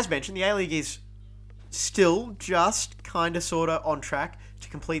 Yes, as mentioned, the A-League is still just kind of sort of on track to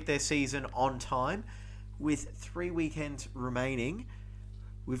complete their season on time. With 3 weekends remaining,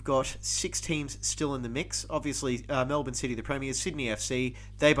 we've got 6 teams still in the mix. Obviously, Melbourne City, the Premiers, Sydney FC,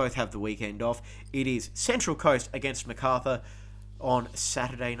 they both have the weekend off. It is Central Coast against MacArthur on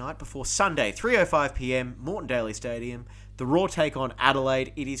Saturday night before Sunday, 3:05pm, Moreton Daily Stadium. The Raw take on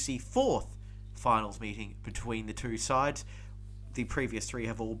Adelaide. It is the 4th finals meeting between the two sides. The previous 3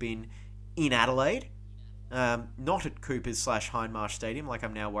 have all been in Adelaide. Not at Coopers/Hindmarsh Stadium, like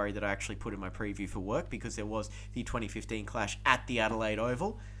I'm now worried that I actually put in my preview for work, because there was the 2015 clash at the Adelaide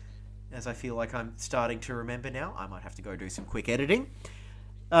Oval. As I feel like I'm starting to remember now, I might have to go do some quick editing.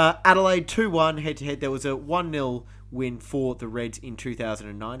 Adelaide 2-1 head-to-head. There was a 1-0 win for the Reds in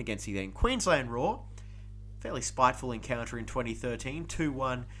 2009 against the then Queensland Raw. Fairly spiteful encounter in 2013,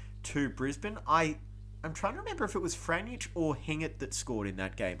 2-1 to Brisbane. I'm trying to remember if it was Franjic or Hingett that scored in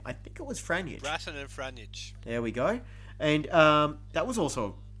that game. I think it was Franjic. Ratton and Franjic. There we go. And that was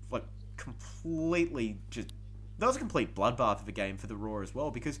also like completely just... That was a complete bloodbath of a game for the Raw as well,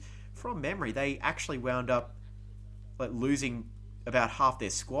 because from memory, they actually wound up like losing about half their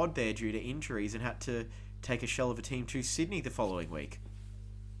squad there due to injuries and had to take a shell of a team to Sydney the following week.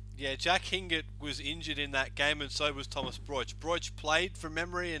 Yeah, Jack Hingett was injured in that game, and so was Thomas Broich. Broich played from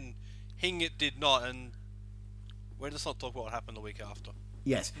memory, and Hingett did not, and let's not talk about what happened the week after.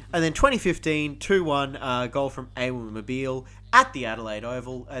 Yes. And then 2015, 2-1 goal from Awen Mobile at the Adelaide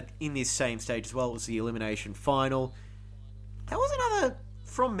Oval in this same stage as well. It was the elimination final. That was another,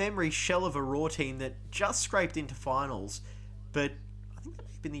 from memory, shell of a Raw team that just scraped into finals, but I think that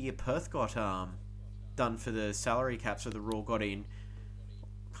may have been the year Perth got done for the salary cap, so the Raw got in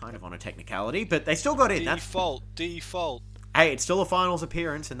kind of on a technicality, but they still got in. Default. Hey, it's still a finals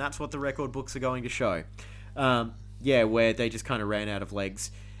appearance, and that's what the record books are going to show. Where they just kind of ran out of legs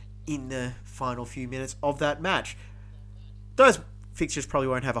in the final few minutes of that match. Those fixtures probably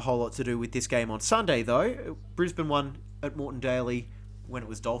won't have a whole lot to do with this game on Sunday, though. Brisbane won at Moreton Daily when it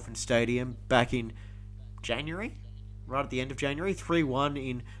was Dolphin Stadium back in January, right at the end of January, 3-1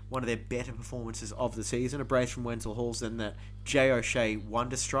 in one of their better performances of the season. A brace from Wenzel Halls, then that Jay O'Shea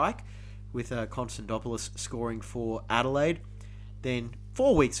wonder strike with Constantopoulos scoring for Adelaide. Then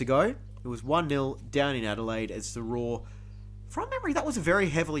 4 weeks ago, it was 1-0 down in Adelaide as the Raw, from memory, that was a very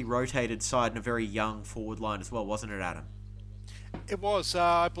heavily rotated side and a very young forward line as well, wasn't it, Adam? It was.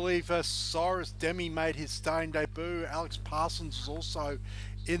 I believe Cyrus Demi made his starting debut. Alex Parsons was also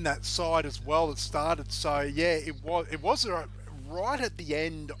in that side as well that started. So yeah, it was right at the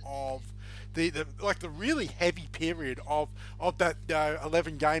end of the really heavy period of that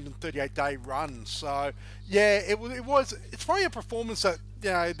 11 games and 38-day run. So yeah, it's probably a performance that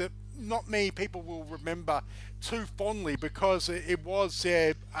that not many people will remember too fondly, because it was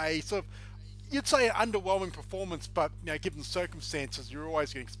a sort of, you'd say, an underwhelming performance, but given the circumstances, you're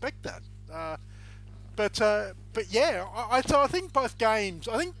always going to expect that. But yeah, so I think both games.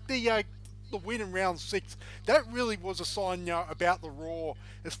 I think the win in round 6, that really was a sign about the Raw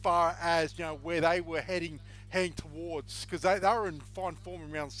as far as where they were heading towards, because they were in fine form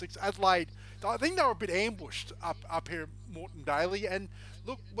in round 6. Adelaide, I think they were a bit ambushed up here at Moreton Daily, and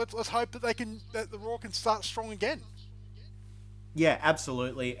look, let's hope that the Raw can start strong again. Yeah,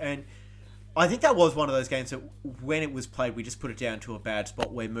 absolutely. And I think that was one of those games that when it was played, we just put it down to a bad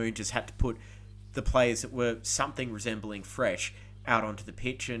spot where Moon just had to put the players that were something resembling fresh out onto the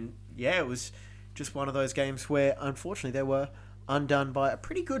pitch. And yeah, it was just one of those games where unfortunately they were undone by a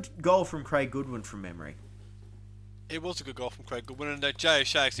pretty good goal from Craig Goodwin from memory. It was a good goal from Craig Goodwin, and Jay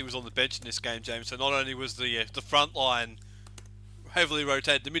O'Shea actually was on the bench in this game, James. So not only was the front line heavily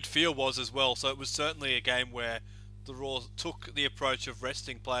rotated, the midfield was as well. So it was certainly a game where the Raw took the approach of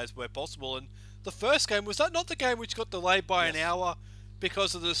resting players where possible. And the first game, was that not the game which got delayed by an hour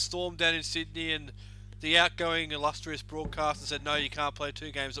because of the storm down in Sydney, and the outgoing illustrious broadcaster said, no, you can't play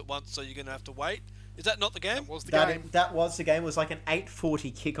 2 games at once, so you're going to have to wait? Is that not the game? That was the game. That was the game. It was like an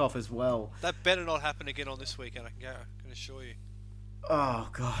 8:40 kickoff as well. That better not happen again on this weekend, I can assure you. Oh,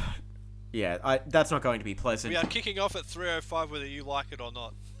 God. Yeah, that's not going to be pleasant. We are kicking off at 3:05 whether you like it or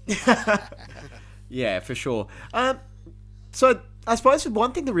not. Yeah, for sure. So, I suppose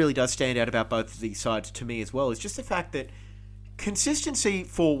one thing that really does stand out about both of these sides to me as well is just the fact that consistency,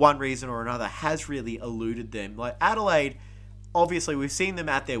 for one reason or another, has really eluded them. Like, Adelaide, obviously, we've seen them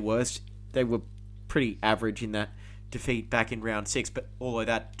at their worst. They were pretty average in that defeat back in round 6, but although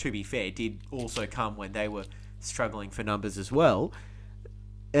that, to be fair, did also come when they were struggling for numbers as well.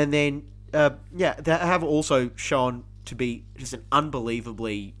 And then, they have also shown to be just an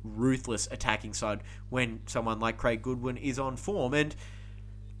unbelievably ruthless attacking side when someone like Craig Goodwin is on form. And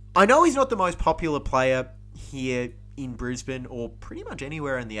I know he's not the most popular player here in Brisbane or pretty much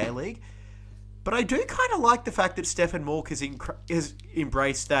anywhere in the A-League, but I do kind of like the fact that Stefan Mauk has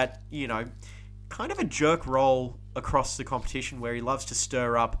embraced that, kind of a jerk role across the competition where he loves to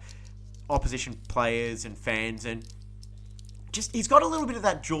stir up opposition players and fans, and just he's got a little bit of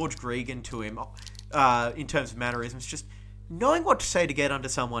that George Gregan to him in terms of mannerisms, just knowing what to say to get under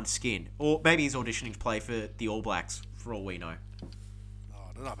someone's skin. Or maybe he's auditioning to play for the All Blacks, for all we know.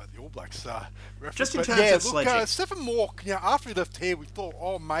 I don't know about the All Blacks reference. Just in terms of sledging. Stefan Mauk, after he left here, we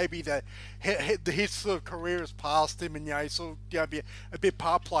thought, maybe that his sort of career has passed him, and he's sort of be a bit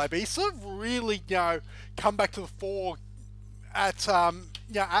part player, but he's sort of really come back to the fore at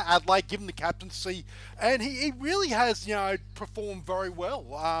Adelaide, given the captaincy, and he really has performed very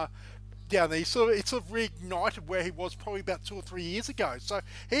well. He sort of reignited where he was probably about 2 or 3 years ago. So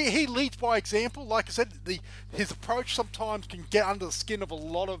he leads by example. Like I said, his approach sometimes can get under the skin of a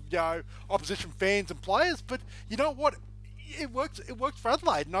lot of opposition fans and players. But you know what? It works. It works for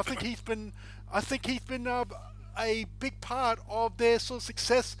Adelaide, and I think he's been a big part of their sort of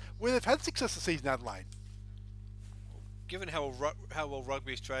success where they've had success this season, Adelaide. Given how well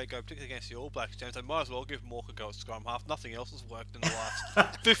Rugby Australia go, particularly against the All Blacks, James, they might as well give Mauk a go at scrum half. Nothing else has worked in the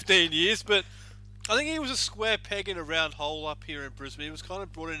last 15 years, but I think he was a square peg in a round hole up here in Brisbane. He was kind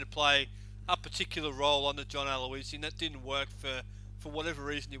of brought in to play a particular role under John Aloisi, and that didn't work for whatever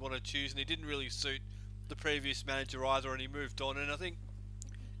reason you want to choose, and he didn't really suit the previous manager either, and he moved on. And I think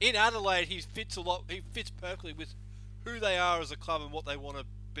in Adelaide he fits perfectly with who they are as a club and what they want to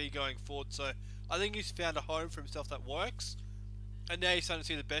be going forward. So I think he's found a home for himself that works, and now you're starting to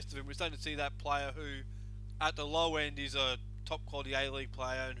see the best of him. We're starting to see that player who, at the low end, is a top-quality A-League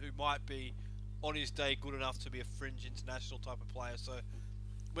player and who might be, on his day, good enough to be a fringe international type of player. So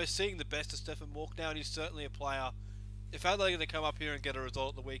we're seeing the best of Stefan Mauk now, and he's certainly a player. If Adelaide are going to come up here and get a result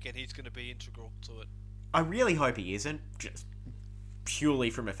at the weekend, he's going to be integral to it. I really hope he isn't, just purely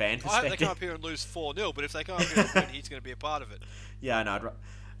from a fan perspective. I hope they come up here and lose 4-0, but if they come up here and win, he's going to be a part of it. Yeah, no.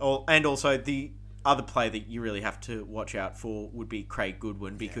 And also, the other player that you really have to watch out for would be Craig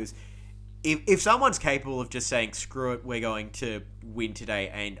Goodwin, because if someone's capable of just saying, screw it, we're going to win today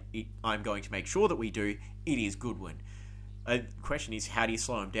and I'm going to make sure that we do, it is Goodwin. The question is, how do you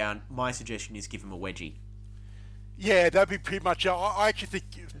slow him down? My suggestion is give him a wedgie. Yeah, that'd be pretty much. I actually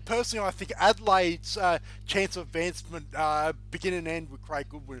think, personally, I think Adelaide's chance of advancement begin and end with Craig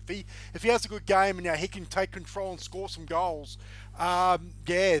Goodwin. If he has a good game and he can take control and score some goals, I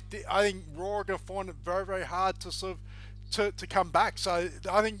think Raw are going to find it very, very hard to sort of to come back. So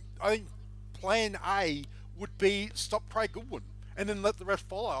I think Plan A would be stop Craig Goodwin and then let the rest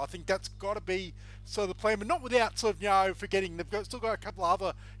follow. I think that's got to be sort of the plan, but not without sort of forgetting they've still got a couple of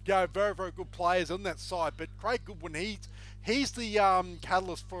other very, very good players on that side. But Craig Goodwin, he's the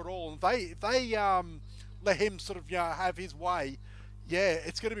catalyst for it all. And if they let him sort of have his way,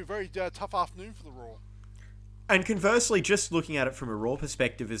 it's going to be a very tough afternoon for the Raw. And conversely, just looking at it from a Raw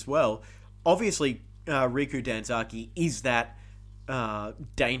perspective as well, obviously Riku Danzaki is that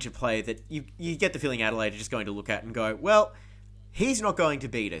danger player that you get the feeling Adelaide are just going to look at and go, well, he's not going to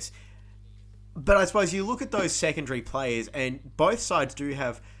beat us. But I suppose you look at those secondary players, and both sides do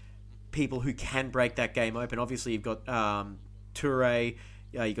have people who can break that game open. Obviously, you've got Toure,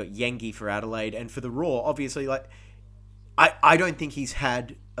 you've got Yengi for Adelaide, and for the Raw, obviously, I don't think he's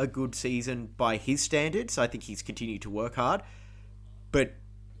had a good season by his standards. I think he's continued to work hard. But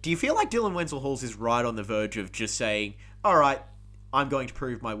do you feel like Dylan Wenzel-Halls is right on the verge of just saying, all right, I'm going to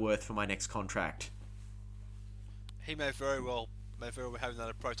prove my worth for my next contract? he may very well be having that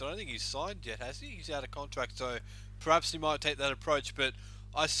approach. I don't think he's signed yet, has he? He's out of contract, so perhaps he might take that approach. But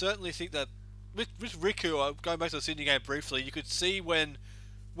I certainly think that with Riku, going back to the Sydney game briefly, you could see when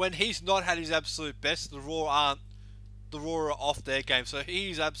he's not had his absolute best, the Roar are off their game. So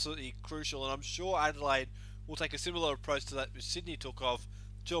he's absolutely crucial, and I'm sure Adelaide will take a similar approach to that Sydney took of,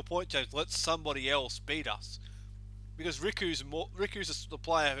 to your point, James, let somebody else beat us. Because Riku's the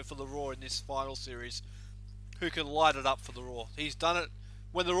player for the Roar in this final series who can light it up for the Roar. He's done it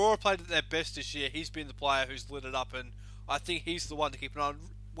when the Roar played at their best this year. He's been the player who's lit it up, and I think he's the one to keep an eye on.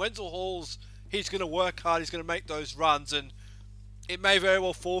 Wenzel Halls, he's going to work hard. He's going to make those runs, and it may very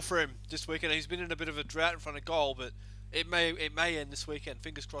well fall for him this weekend. He's been in a bit of a drought in front of goal, but it may end this weekend.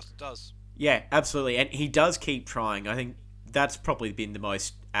 Fingers crossed it does. Yeah, absolutely, and he does keep trying. I think that's probably been the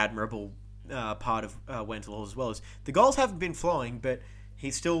most admirable part of Wenzel Halls as well. Is the goals haven't been flowing, but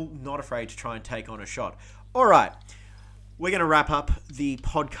he's still not afraid to try and take on a shot. All right, we're going to wrap up the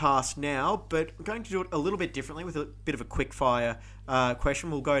podcast now, but we're going to do it a little bit differently with a bit of a quick fire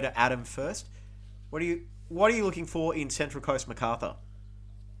question. We'll go to Adam first. What are you looking for in Central Coast MacArthur?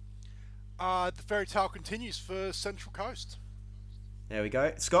 The fairy tale continues for Central Coast. There we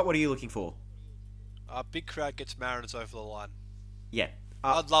go. Scott, what are you looking for? Big crowd gets Mariners over the line. Yeah.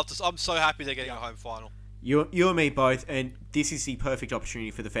 I'd love to. I'm so happy they're getting a home final. You and me both, and this is the perfect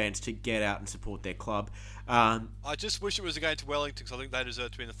opportunity for the fans to get out and support their club. I just wish it was against Wellington, because I think they deserve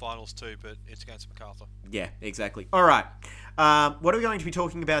to be in the finals too, but it's against MacArthur. Yeah, exactly. All right. What are we going to be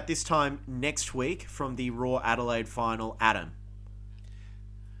talking about this time next week from the Raw Adelaide final, Adam?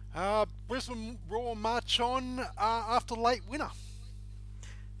 Brisbane Roar march on after late winner.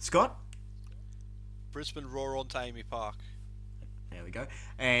 Scott? Brisbane Roar on to Amy Park. There we go.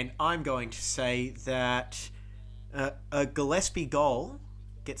 And I'm going to say that a Gillespie goal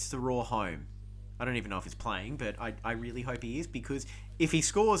gets the Raw home. I don't even know if he's playing, but I really hope he is, because if he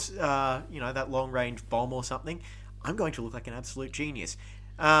scores, that long-range bomb or something, I'm going to look like an absolute genius.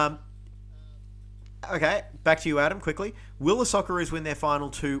 Okay, back to you, Adam, quickly. Will the Socceroos win their final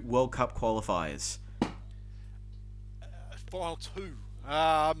 2 World Cup qualifiers? Final 2.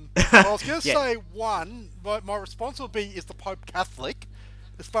 I was going to say 1, but my response will be, is the Pope Catholic?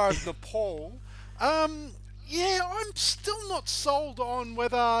 As far as Nepal, I'm still not sold on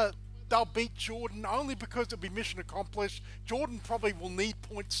whether they'll beat Jordan, only because it'll be mission accomplished. Jordan probably will need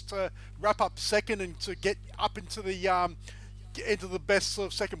points to wrap up second and to get up into the best sort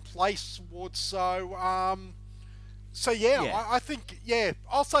of second place awards. So I think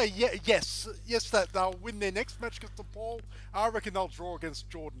I'll say yes, that they'll win their next match against Nepal. I reckon they'll draw against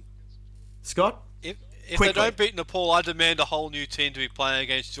Jordan. Scott? If they don't beat Nepal, I demand a whole new team to be playing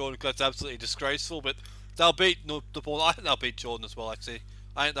against Jordan, because that's absolutely disgraceful. But they'll beat Nepal. I think they'll beat Jordan as well, actually.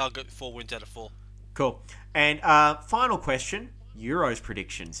 I think they'll get 4 wins out of 4. Cool. And final question, Euros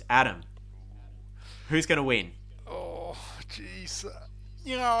predictions. Adam, who's going to win? Oh, jeez.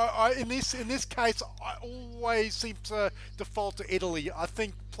 In this case, I always seem to default to Italy. I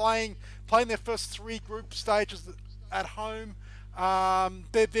think playing their first 3 group stages at home,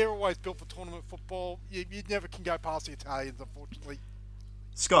 they're always built for tournament football. You never can go past the Italians, unfortunately.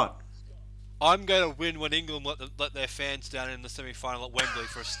 Scott? I'm going to win when England let their fans down in the semi-final at Wembley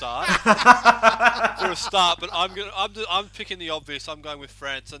for a start. But I'm picking the obvious. I'm going with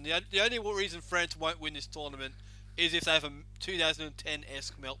France, and the only reason France won't win this tournament is if they have a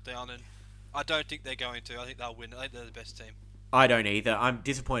 2010-esque meltdown, and I don't think they're going to. I think they'll win. I think they're the best team. I don't either. I'm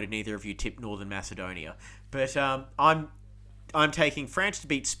disappointed neither of you tipped Northern Macedonia, but I'm taking France to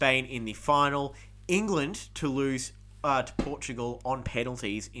beat Spain in the final, England to lose to Portugal on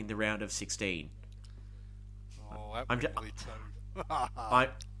penalties in the round of 16. Oh, that would be tough.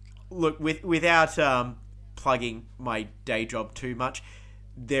 Look, without plugging my day job too much,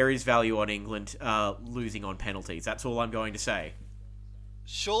 there is value on England losing on penalties. That's all I'm going to say.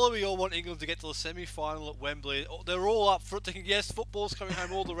 Surely we all want England to get to the semi-final at Wembley. They're all up for it, thinking, yes, football's coming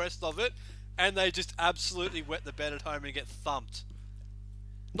home, all the rest of it, and they just absolutely wet the bed at home and get thumped.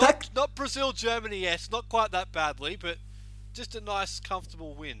 Not Brazil, Germany, yes, not quite that badly, but just a nice,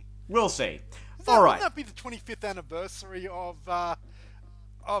 comfortable win. We'll see. All right. Wouldn't that be the 25th anniversary of that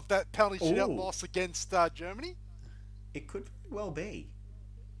penalty shootout loss against Germany? It could well be.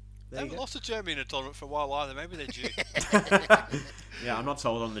 They haven't lost to Germany in a tournament for a while either. Maybe they're due. Yeah, I'm not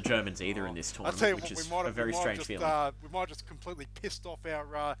sold on the Germans either in this tournament, which is a very strange feeling. We might have just completely pissed off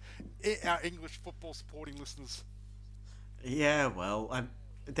our English football supporting listeners. Yeah, well,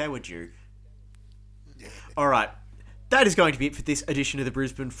 they were due. Yeah. All right. That is going to be it for this edition of the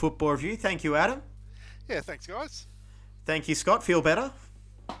Brisbane Football Review. Thank you, Adam. Yeah, thanks, guys. Thank you, Scott. Feel better?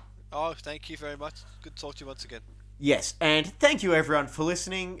 Oh, thank you very much. Good to talk to you once again. Yes, and thank you everyone for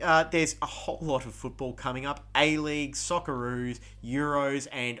listening. There's a whole lot of football coming up. A-League, Socceroos, Euros,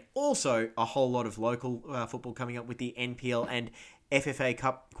 and also a whole lot of local football coming up with the NPL and FFA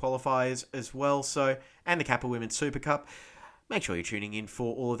Cup qualifiers as well. So, and the Kappa Women's Super Cup. Make sure you're tuning in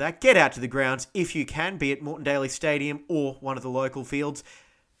for all of that. Get out to the grounds if you can, be it Moreton Daily Stadium or one of the local fields.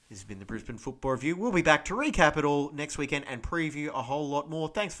 This has been the Brisbane Football Review. We'll be back to recap it all next weekend and preview a whole lot more.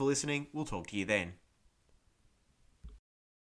 Thanks for listening. We'll talk to you then.